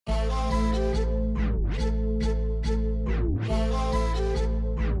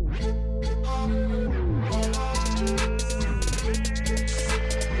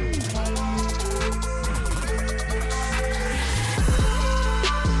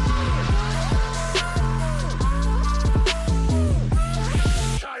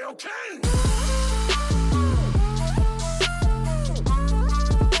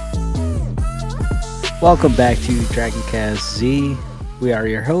Welcome back to Dragoncast Z. We are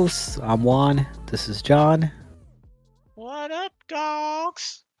your hosts. I'm Juan. This is John. What up,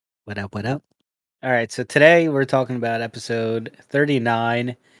 dogs? What up, what up? All right, so today we're talking about episode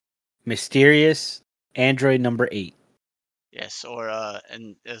 39, Mysterious Android number 8. Yes, or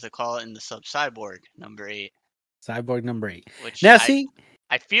and as they call it in the sub, Cyborg number 8, Cyborg number 8. which Now,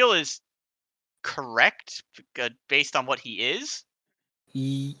 I feel is correct based on what he is.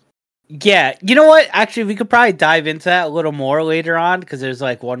 Yeah, you know what? Actually, we could probably dive into that a little more later on because there's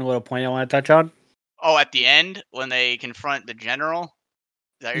like one little point I want to touch on. Oh, at the end when they confront the general, is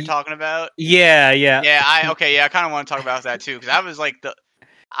that what you're talking about? Yeah. Yeah, I kind of want to talk about that too because that was like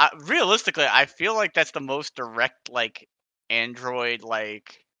realistically, I feel like that's the most direct like Android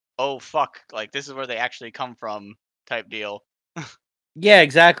like oh fuck like this is where they actually come from type deal. Yeah,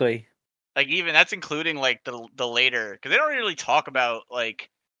 exactly. Like even that's including like the later because they don't really talk about like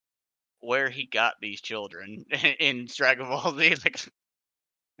where he got these children in Dragon Ball Z. Like,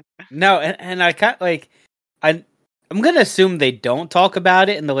 No, and I kind like I'm gonna assume they don't talk about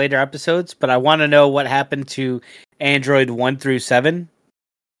it in the later episodes, but I want to know what happened to Android 1 through 7.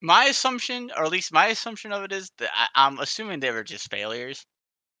 my assumption, or at least my assumption of it is that I'm assuming they were just failures.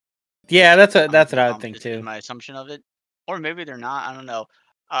 Yeah, that's what I would think Is too. my assumption of it, or maybe they're not. I don't know.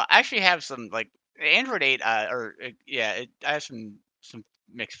 I actually have some like Android 8, I have some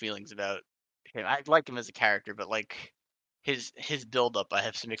mixed feelings about him. I like him as a character, but like his build up, I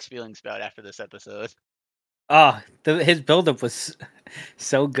have some mixed feelings about after this episode. Oh, his buildup was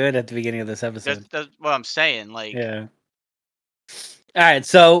so good at the beginning of this episode. That's what I'm saying. Like, Yeah. All right,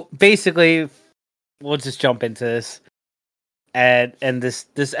 so basically, we'll just jump into this, and this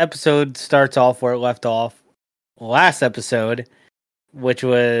episode starts off where it left off last episode, which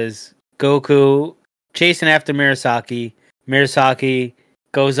was Goku chasing after Murasaki. Murasaki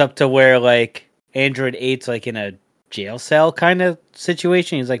goes up to where like Android 8's like in a jail cell kind of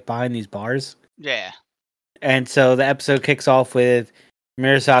situation. He's like behind these bars. yeah. And so the episode kicks off with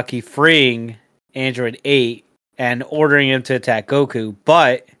Murasaki freeing Android 8 and ordering him to attack Goku,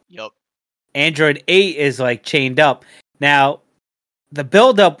 but Yup. Android 8 is like chained up. Now, the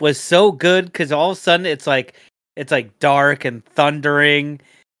buildup was so good because all of a sudden it's like dark and thundering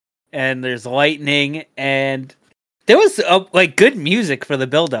and there's lightning and there was like good music for the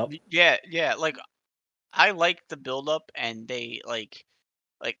buildup. Yeah. Like, I like the build up, and they like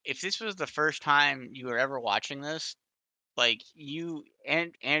if this was the first time you were ever watching this, like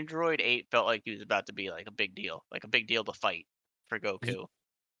Android 8 felt like he was about to be like a big deal to fight for Goku.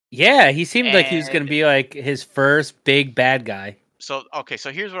 Yeah, he seemed like he was going to And be like his first big bad guy. so okay,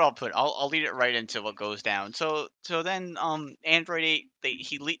 so here's what I'll put. I'll lead it right into what goes down. So then Android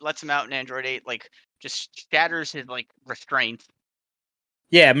 8 lets him out, and Android 8 like just shatters his like restraints.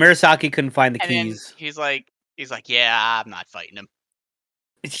 Yeah, Murasaki couldn't find the And then keys. he's like, yeah, I'm not fighting him.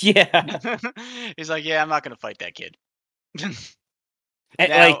 Yeah. He's like, yeah, I'm not gonna fight that kid. And,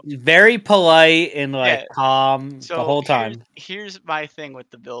 Now, like very polite and like yeah. calm the So whole time. here's my thing with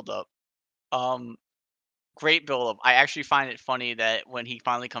the build up. Great build up. I actually find it funny that when he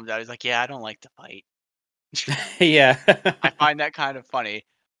finally comes out, he's like, yeah, I don't like to fight. Yeah. I find that kind of funny.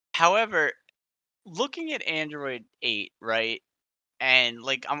 However, looking at Android 8, right? And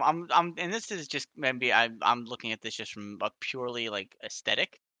like and this is just maybe I'm looking at this just from a purely like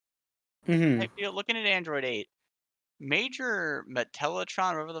aesthetic. Hmm. I feel looking at Android 8, Major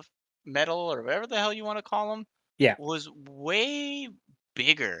Metallotron, whatever the metal or whatever the hell you want to call him, Yeah. was way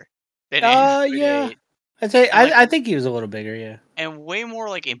bigger than Android Yeah. 8, I'd say and like I think he was a little bigger, yeah. and way more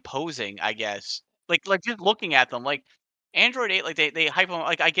like imposing, I guess. Like just looking at them, like Android 8, like they hype him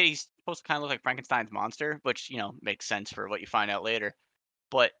like I get he's supposed to kind of look like Frankenstein's monster, which makes sense for what you find out later.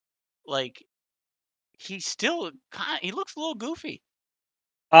 But like he's still he looks a little goofy.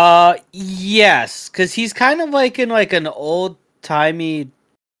 Yes, because he's kind of like in like an old timey,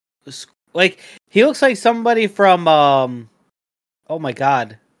 like he looks like somebody from oh my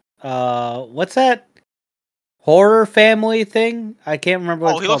god, what's that horror family thing? I can't remember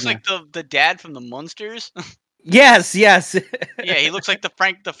what Oh, it's he called looks now. like the dad from the Munsters. Yes. Yeah, he looks like the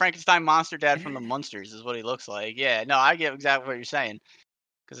Frankenstein monster dad from the Munsters is what he looks like. Yeah, no, I get exactly what you're saying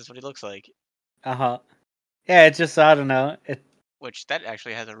because that's what he looks like. Uh-huh. Yeah, it's just I don't know. Which that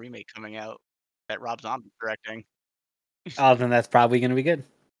actually has a remake coming out that Rob Zombie's directing. Oh, then that's probably gonna be good.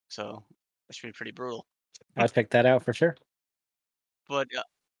 So that should be pretty brutal. I'd pick that out for sure. But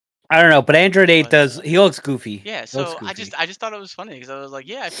I don't know, but Android 8 But, does. He looks goofy. yeah, He looks so goofy. I just thought it was funny because I was like,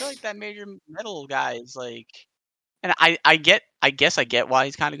 yeah, I feel like that Major Metal guy is like, and I guess I get why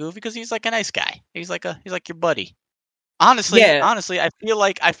he's kind of goofy because he's like a nice guy. He's like your buddy. Honestly, Yeah,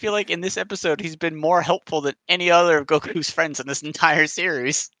 I feel like in this episode he's been more helpful than any other of Goku's friends in this entire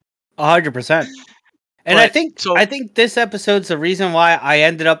series. 100%. And But I think this episode's the reason why I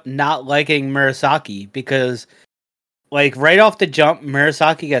ended up not liking Murasaki, because like right off the jump,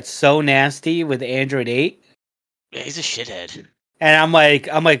 Murasaki gets so nasty with Android 8, yeah, he's a shithead. and I'm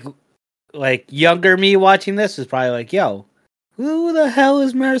like younger me watching this is probably like, yo, who the hell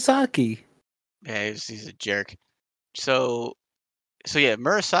is Murasaki? Yeah, he's a jerk. So yeah,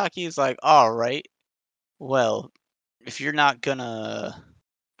 Murasaki is like, all right, well, if you're not gonna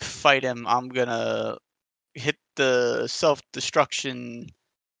fight him, I'm gonna hit the self-destruction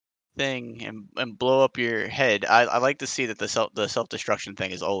thing and blow up your head. I like to see that the self-destruction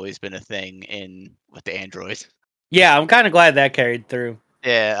thing has always been a thing in with the androids. Yeah, I'm kind of glad that carried through.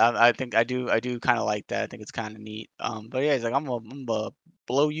 Yeah, I think I do kind of like that. I think it's kind of neat. But yeah, he's like, I'm gonna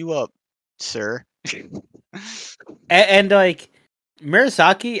blow you up, sir. And like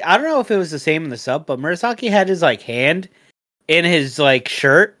Murasaki, I don't know if it was the same in the sub, but Murasaki had his like hand in his like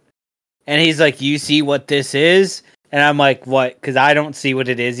shirt, and he's like, "You see what this is?" And I'm like, "What?" Because I don't see what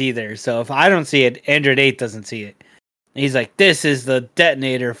it is either. So if I don't see it, Android 8 doesn't see it. And he's like, "This is the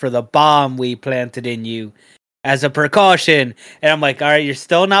detonator for the bomb we planted in you as a precaution." And I'm like, "All right, you're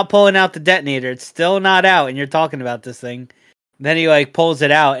still not pulling out the detonator. It's still not out, and you're talking about this thing." Then he like pulls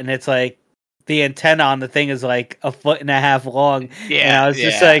it out, and it's like the antenna on the thing is like 1.5 feet long. Yeah, And I was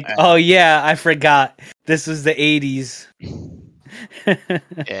just yeah, like, "Oh yeah, I forgot. This was the 80s." yeah.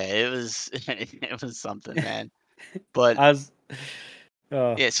 It was it was something, man. But I was,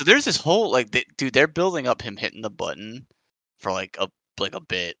 oh yeah, so there's this whole dude, they're building up him hitting the button for like a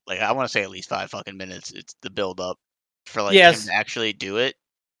bit. Like I want to say at least 5 fucking minutes. It's the build up for like him yes, to actually do it.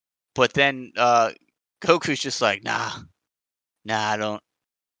 But then Goku's just like, nah, I don't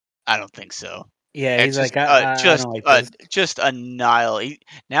think so. yeah. And He's like, I don't like this. just annihilate.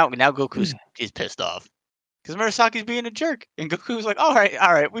 Now Goku's is pissed off because Murasaki's being a jerk, and Goku's like, all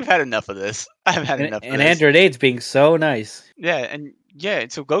right, we've had enough of this. I've had enough of And this. Android 8's being so nice. And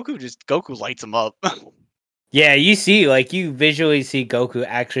so Goku lights him up. Yeah, you see, like you visually see Goku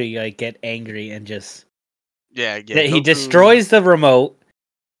actually like get angry and just that he Goku. destroys the remote,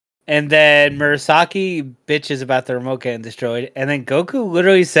 and then Murasaki bitches about the remote getting destroyed, and then Goku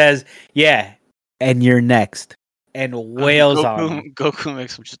literally says, "Yeah, and you're next," and wails on him. Goku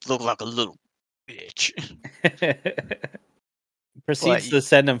makes him just look like a little bitch. But Proceeds to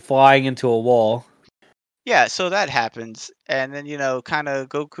send him flying into a wall. yeah, so that happens, and then kind of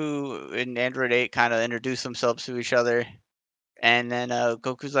Goku and Android 8 kind of introduce themselves to each other, and then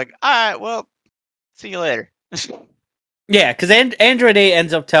Goku's like, "All right, well, see you later." Yeah, because Android 8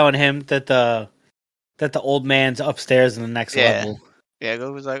 ends up telling him that the old man's upstairs in the next level. Yeah,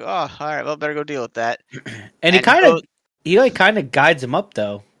 Goku's like, "Oh, all right, well, better go deal with that." And he kind of guides him up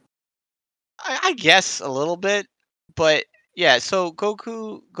though. I guess a little bit, but yeah. So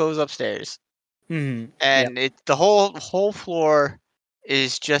Goku goes upstairs, Mm-hmm. Yep. and the whole floor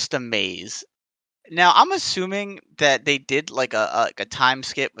is just a maze. Now I'm assuming that they did like a time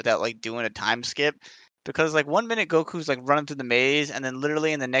skip without like doing a time skip, because like 1 minute Goku's like running through the maze, and then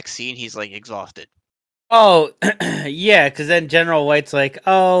literally in the next scene he's like exhausted. Oh, yeah, because then General White's like,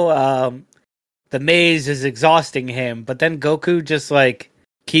 "Oh, the maze is exhausting him," but then Goku just like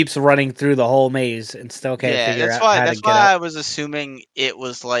keeps running through the whole maze and still can't Yeah, figure out how to get I up. was assuming it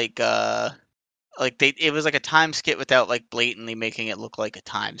was it was like a time skip without like blatantly making it look like a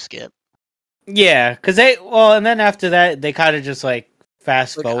time skip. Yeah, because and then after that they kind of just like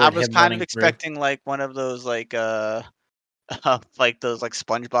fast Like I forward was him kind of running through. expecting like one of those like those like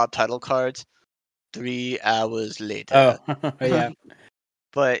SpongeBob title cards. 3 hours Oh, later. yeah.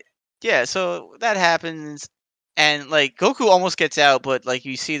 But yeah, so that happens, and like Goku almost gets out, but like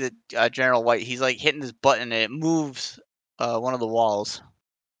you see that General White, he's like hitting this button and it moves one of the walls.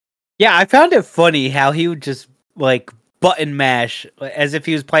 Yeah, I found it funny how he would just like button mash as if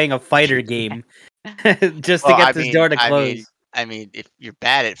he was playing a fighter game just to Well, get this door to close. I mean, if you're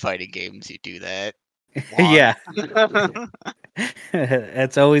bad at fighting games, you do that. Yeah, Why?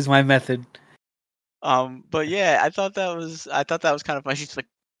 that's always my method. But yeah, I thought that was kind of fun. She's like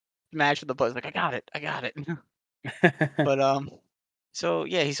mashing the buttons, like I got it. But so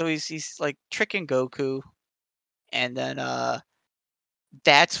yeah, he's like tricking Goku, and then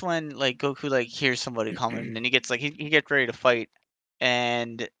that's when like Goku like hears somebody coming, and then he gets like he gets ready to fight,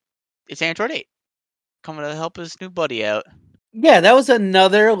 and it's Android 8 coming to help his new buddy out. Yeah, that was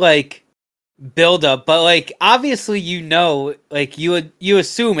another like build up, but like obviously like you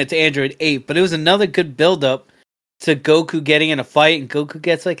assume it's Android 8, but it was another good build up to Goku getting in a fight, and Goku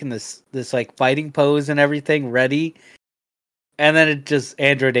gets like in this like fighting pose and everything ready, And then it just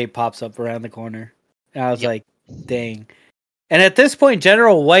Android 8 pops up around the corner. And I was Yep. like, dang. And at this point,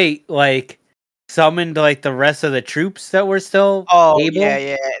 General White like summoned like the rest of the troops that were still Oh able.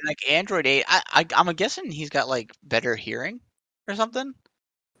 yeah. Like Android 8, I'm guessing he's got like better hearing or something.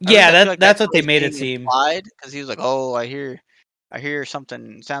 At least Yeah, I feel like that's that's what what they was made it being seem. implied because he was like, "Oh, I hear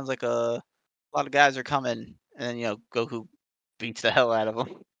something. Sounds like a lot of guys are coming." And then Goku beats the hell out of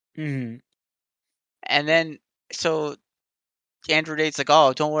them. Hmm. And then so Android 8's like,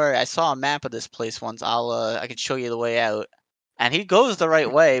 "Oh, don't worry. I saw a map of this place once. I could show you the way out." And he goes the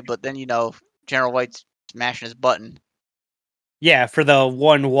right way, but then General White's smashing his button. Yeah, for the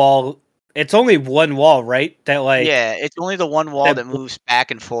one wall. It's only one wall, right? That like Yeah, it's only the one wall that. that moves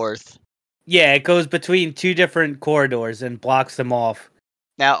back and forth. Yeah, it goes between two different corridors and blocks them off.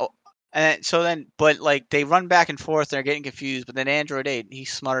 Now, and so then, but like they run back and forth, they're getting confused. But then Android 8,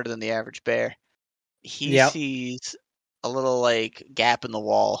 he's smarter than the average bear. He Yep. sees a little like gap in the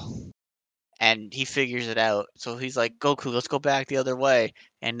wall, and he figures it out. So he's like, "Goku, let's go back the other way."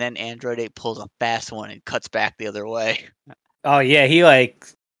 And then Android 8 pulls a fast one and cuts back the other way. Oh yeah, he like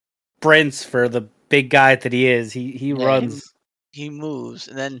sprints for the big guy that he is. He Yeah, runs. he moves,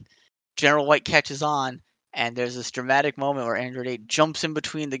 and then General White catches on. And there's this dramatic moment where Android 8 jumps in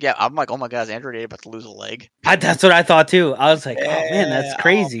between the gap. I'm like, oh my god, is Android 8 about to lose a leg? That's what I thought too. I was like, oh man, that's Yeah. Oh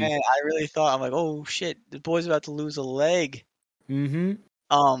crazy. man, I really thought I'm like, oh shit, the boy's about to lose a leg. Mm-hmm.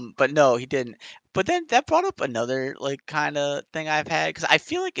 But no, he didn't. But then that brought up another like kind of thing I've had because I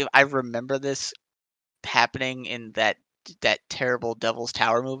feel like if I remember this happening in that terrible Devil's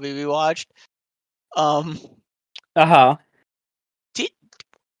Tower movie we watched. Um, Uh-huh. did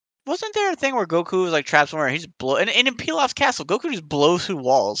wasn't there a thing where Goku was like trapped somewhere and he just and in Pilaf's castle, Goku just blows through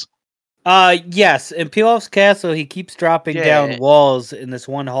walls. Yes, in Pilaf's castle, he keeps dropping down Yeah, walls in this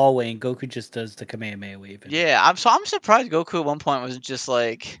one hallway, and Goku just does the Kamehameha wave. And yeah. I'm surprised Goku at one point was just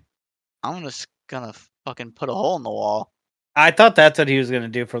like, I'm just gonna fucking put a hole in the wall. I thought that's what he was gonna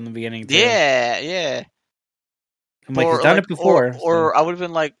do from the beginning too. Yeah, yeah. I'm like, he's Or done like, it before. So. I would have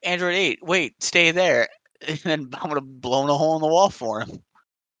been like, Android 8, wait, stay there, and then I would have blown a hole in the wall for him.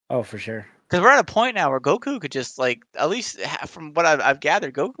 Oh, for sure. Because we're at a point now where Goku could just like, at least from what I've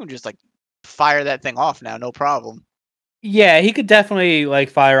gathered, Goku can just like fire that thing off now, no problem. Yeah, he could definitely like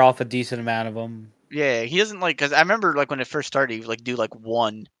fire off a decent amount of them. Yeah, he doesn't like because I remember like when it first started, he would like do like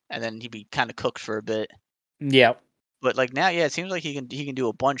one, and then he'd be kind of cooked for a bit. Yeah. But like now, yeah, it seems like he can do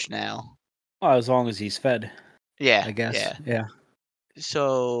a bunch now. Well, as long as he's fed, Yeah, I guess. yeah. Yeah.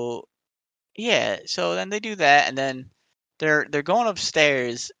 So yeah, so then they do that, and then they're going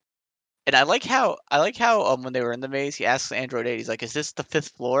upstairs, and I like how when they were in the maze, he asks Android 8, he's like, "Is this the fifth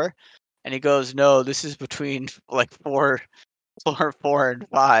floor?" And he goes, "No, this is between like floor 4 and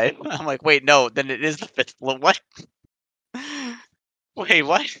 5." I'm like, "Wait, no, then it is the fifth floor. What? Wait,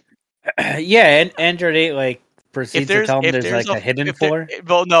 what?" Yeah, and Android 8 like If proceeds to there's tell him if there's there's like a a hidden if there floor.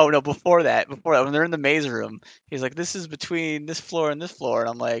 well no before that when they're in the maze room, he's like, "This is between this floor and this floor," and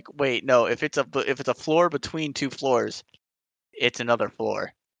I'm like, "Wait, no, if it's a floor between two floors, it's another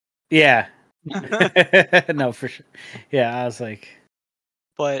floor." Yeah. No, for sure. Yeah, I was like,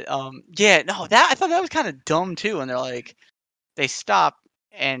 But yeah, no, that I thought that was kind of dumb too. And they're like, they stop,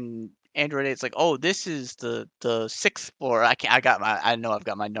 and Android 8's like, "Oh, this is the sixth floor." I know I've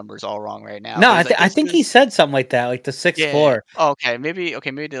got my numbers all wrong right now, no, but he's like, I "This think he is." said something like that, like the sixth Yeah. floor, Oh, maybe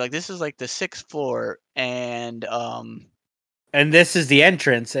they're like, "This is like the sixth floor, and this is the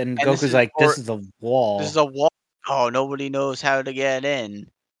entrance, and and this Goku's is like, or this is the this is wall. a wall. Oh, nobody knows how to get in."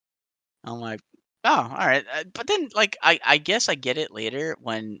 I'm like, "Oh, all right." But then, like, I guess I get it later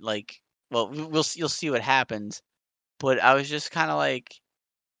when like, well, you'll see what happens. But I was just kind of like,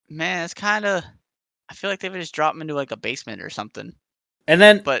 man, it's kind of. I feel like they would just drop him into like a basement or something. And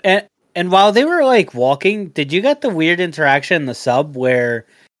then, But and while they were like walking, did you get the weird interaction in the sub where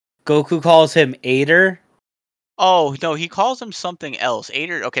Goku calls him Aider? oh no, he calls him something else.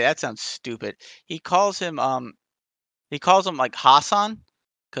 Ader. Okay, that sounds stupid. He calls him like Hassan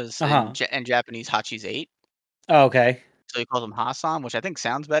because Uh huh. in Japanese Hachi's 8. Oh, okay. So he calls him Hassan, which I think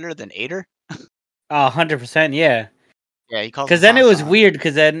sounds better than Ader. 100%, yeah. Yeah, he calls him Because then it was Hassan. weird.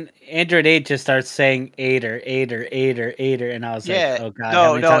 Because then Android 8 just starts saying Aider, Aider, Aider, Aider, and I was like, Yeah, oh god, how no,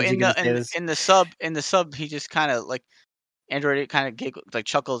 many no. times are you In gonna the say this? in the sub, he just kind of like Android 8 kind of like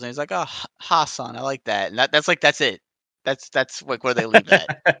chuckles and he's like, "Oh, Hassan, I like that." And that's it. That's like where they leave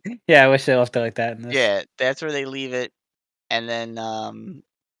that. Yeah, I wish they left it like that in this. Yeah, that's where they leave it, and then,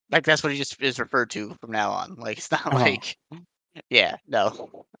 like, that's what he just is referred to from now on, like, it's not Oh, like yeah,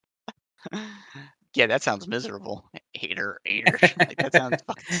 no. Yeah, that sounds miserable. Hater. Like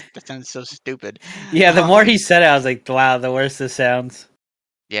that sounds so stupid. Yeah, the more he said it, I was like, wow, the worse this sounds.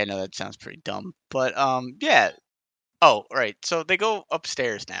 Yeah, no, that sounds pretty dumb. But yeah. Oh, right. So they go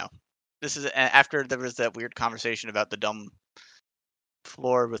upstairs now. This is after there was that weird conversation about the dumb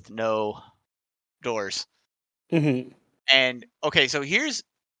floor with no doors. Mm-hmm. And okay, so here's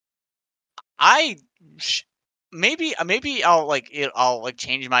I maybe I'll like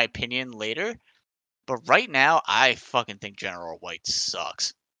change my opinion later, but right now I fucking think General White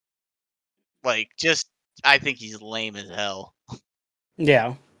sucks. Like just I think he's lame as hell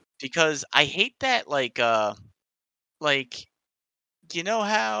Yeah. because I hate that like you know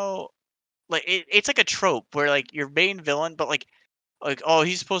how like it's like a trope where like your main villain but like oh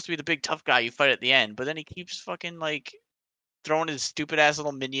he's supposed to be the big tough guy you fight at the end, but then he keeps fucking like throwing his stupid ass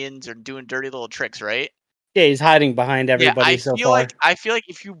little minions or doing dirty little tricks, right? Yeah, he's hiding behind Yeah, everybody so far. I feel like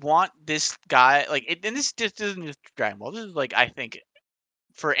if you want this guy, like, and this just isn't just Dragon Ball. This is like I think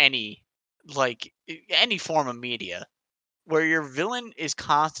for any any form of media where your villain is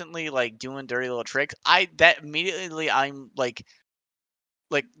constantly like doing dirty little tricks. That immediately I'm like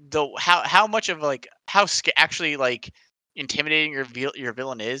the how much of like how actually like intimidating your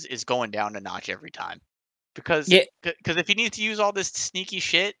villain is going down a notch every time because Yeah, if he needs to use all this sneaky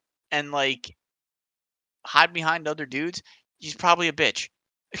shit and like hide behind other dudes, he's probably a bitch.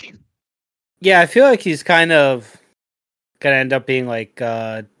 yeah, I feel like he's kind of gonna end up being like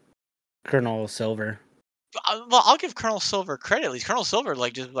Colonel Silver. Well, I'll give Colonel Silver credit. At least Colonel Silver,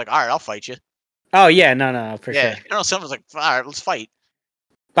 like, just like, all right, I'll fight you. Oh yeah, no, for Yeah, sure. Colonel Silver's like, all right, let's fight.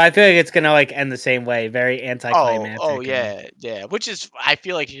 But I feel like it's gonna like end the same way, very Oh, anticlimactic. yeah, yeah. Which is, I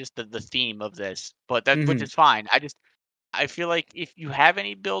feel like, just the theme of this, but that, which Mm-hmm. is fine. I feel like if you have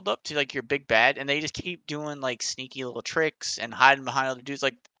any build up to like your big bad, and they just keep doing like sneaky little tricks and hiding behind other dudes,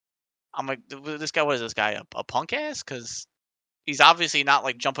 like, I'm like, this guy, what is this guy, a punk ass? Because he's obviously not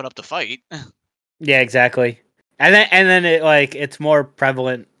like jumping up to fight. Yeah, exactly. And then it like it's more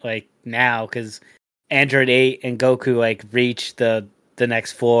prevalent like now because Android 8 and Goku like reach the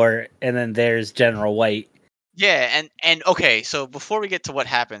next floor, and then there's General White. Yeah, and okay, so before we get to what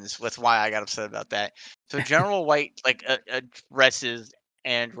happens with why I got upset about that, so General White like addresses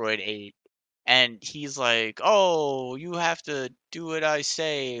Android 8, and he's like, "Oh, you have to do what I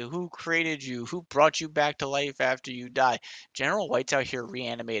say. Who created you? Who brought you back to life after you die?" General White's out here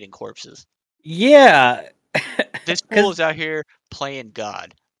reanimating corpses. Yeah, This fool because is out here playing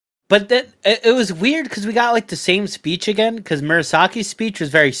God. but then it was weird because we got like the same speech again because Murasaki's speech was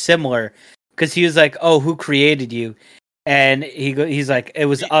very similar because he was like, "Oh, who created you?" And he's like, "It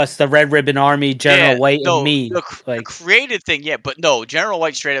was us, the Red Ribbon Army, Yeah, General White, and no, me." the Like, created thing, yeah, but no, General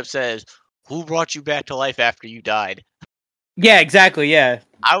White straight up says, "Who brought you back to life after you died?" yeah, exactly, yeah.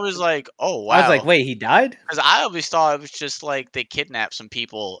 I was like, "Oh I was like, wow." "Wait, he died?" Because I always thought it was just like they kidnapped some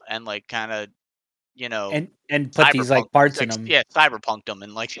people and like kind of, you know, And put these like parts in like him. yeah, cyberpunked them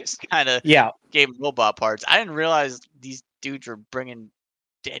and like just kind of Yeah, gave them robot parts. I didn't realize these dudes were bringing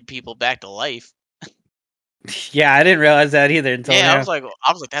dead people back to life. yeah, I didn't realize that either until Yeah, now. I was like,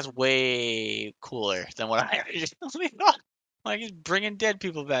 that's way cooler than what I originally thought. Like he's bringing dead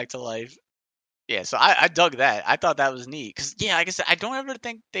people back to life. Yeah, so I dug that. I thought that was neat because yeah, like I said, I don't ever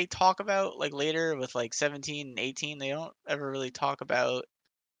think they talk about like later with like 17 and 18. They don't ever really talk about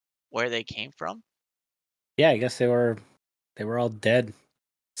where they came from. Yeah, I guess they were all dead.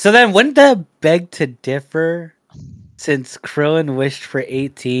 So then, wouldn't that beg to differ? Since Krillin wished for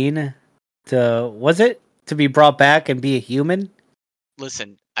 18 to was it to be brought back and be a human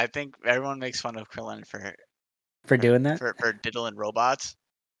Listen, I think everyone makes fun of Krillin for doing that? for diddling robots.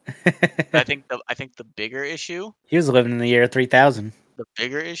 I think He was living in the year 3000. the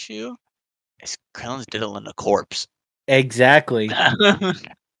bigger issue is Krillin's diddling a corpse. Exactly.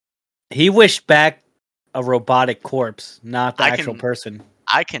 He wished back a robotic corpse, not the I actual can person.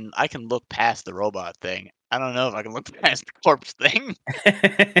 I can look past the robot thing. I don't know if I can look past the corpse thing.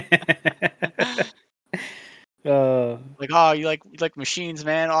 uh, Like, oh, you like machines,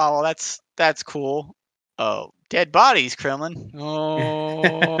 man. Oh, well, that's cool. Oh, dead bodies, Krillin.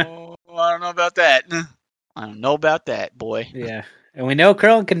 Oh, I don't know about that. I don't know about that, boy. yeah. And we know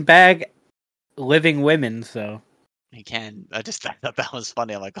Krillin can bag living women, so. He can. I thought that was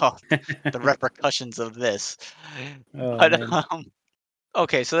funny. I'm like, oh, the repercussions of this. Oh, But man.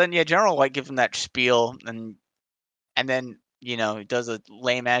 okay, so then yeah, General White gives him that spiel, and then you know he does a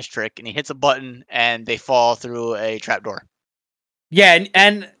lame ass trick, and he hits a button, and they fall through a trapdoor. Yeah,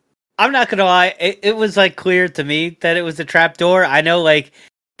 and I'm not gonna lie, it was like clear to me that it was a trapdoor. I know like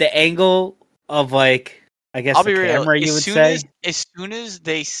the angle of like I guess I'll the be real. camera, you would say. As soon as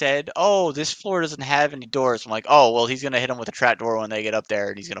they said, "Oh, this floor doesn't have any doors," I'm like, "Oh, well, he's gonna hit him with a trap door when they get up there,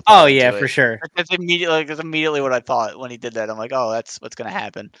 and he's gonna Oh fall yeah, into for it." sure. That's immediately what I thought when he did that. I'm like, "Oh, that's what's gonna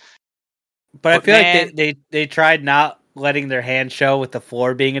happen." But I But feel like man, they tried not letting their hand show with the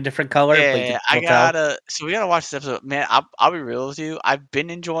floor being a different color, but you yeah, can still tell. So we gotta watch this episode. Man, I'll be real with you. I've been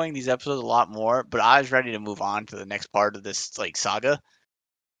enjoying these episodes a lot more, but I was ready to move on to the next part of this like saga.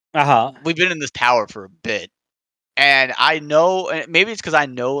 Uh huh. We've been in this tower for a bit, and I know, and maybe it's because I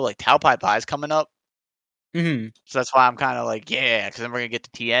know like Tao Pai Pai is coming up, Hmm. so that's why I'm kind of like, yeah, because then we're gonna get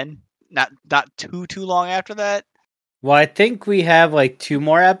to Tien. Not too long after that. Well, I think we have like 2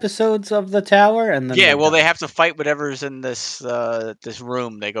 more episodes of the tower, and then Yeah, we're well, they done. have to fight whatever's in this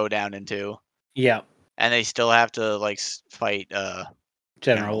room they go down into, Yeah, and they still have to like fight General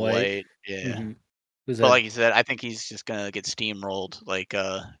General White. White. Yeah. Hmm. Who's But a like you said, I think he's just gonna get steamrolled like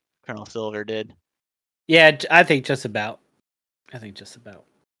Colonel Silver did. yeah? I think just about. I think just about.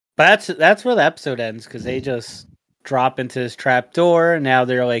 But that's where the episode ends because they just drop into this trap door, and now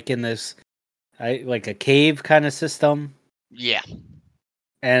they're like in this like a cave kind of system. Yeah.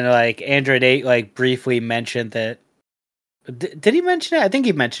 And like Android 8 like briefly mentioned that did he mention it? I think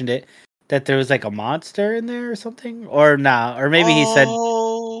he mentioned it that there was like a monster in there or something or nah, or maybe he said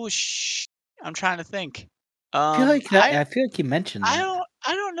Oh, I'm trying to think. I I feel like he mentioned that.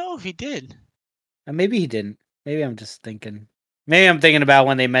 I don't know if he did. Maybe he didn't. Maybe I'm just thinking. Maybe I'm thinking about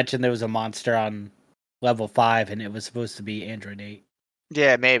when they mentioned there was a monster on level 5 and it was supposed to be Android 8.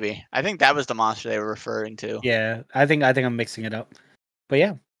 Yeah, maybe. I think that was the monster they were referring to. Yeah, I think I'm mixing it up. But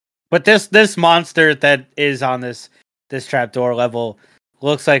yeah. But this monster that is on this trapdoor level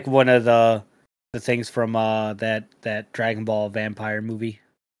looks like one of the things from that Dragon Ball vampire movie.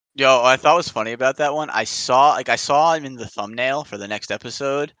 Yo, I thought was funny about that one. I saw him in the thumbnail for the next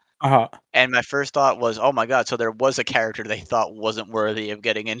episode, Uh-huh. and my first thought was, "Oh my god!" So there was a character they thought wasn't worthy of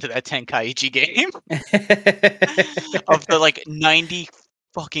getting into that Tenkaichi game. Of the like 90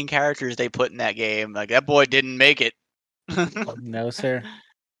 fucking characters they put in that game, like that boy didn't make it. No, sir.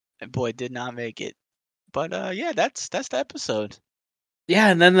 That boy did not make it. But yeah, that's the episode. Yeah,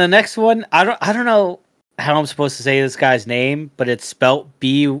 and then the next one, I don't know how I'm supposed to say this guy's name, but it's spelt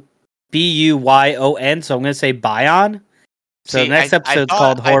Buyon, so I'm gonna say Bion. So See, the next episode's I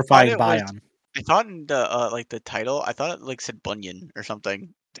called thought Horrifying it was. Bion. I thought in the like the title, I thought it like said Bunyan or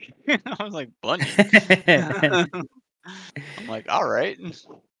something. I was like Bunyan. I'm like, all right.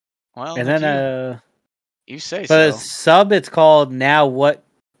 Well, And if then you say but so. sub it's called Now What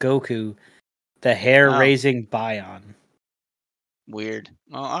Goku, the hair Oh, raising Bion. weird.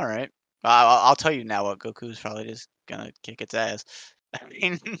 Well, all right. I'll tell you now what Goku's probably just gonna kick its ass. I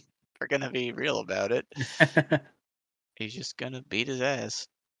mean, we're gonna be real about it. He's just gonna beat his ass.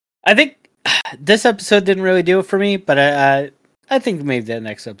 I think this episode didn't really do it for me, but I think maybe the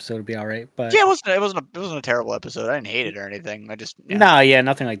next episode will be all right. But Yeah, it wasn't a terrible episode. I didn't hate it or anything. I just no, yeah,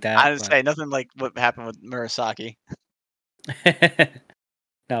 nothing like that. I didn't say nothing like what happened with Murasaki.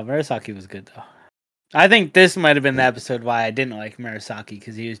 No, Murasaki was good though. I think this might have been the episode why I didn't like Murasaki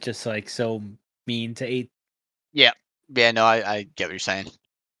because he was just like so mean to 8. Yeah, no, I get what you're saying.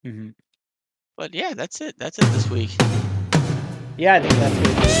 Mm-hmm. But yeah, that's it. That's it this week. Yeah, I think that's what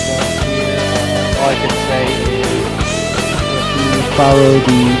it is. All I can say is if you follow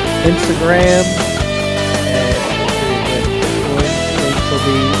the Instagram and Discord, links will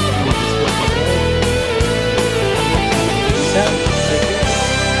be in the description below. Peace out. Take care.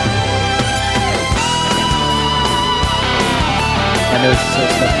 I know it's so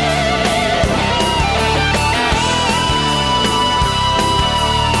stuff.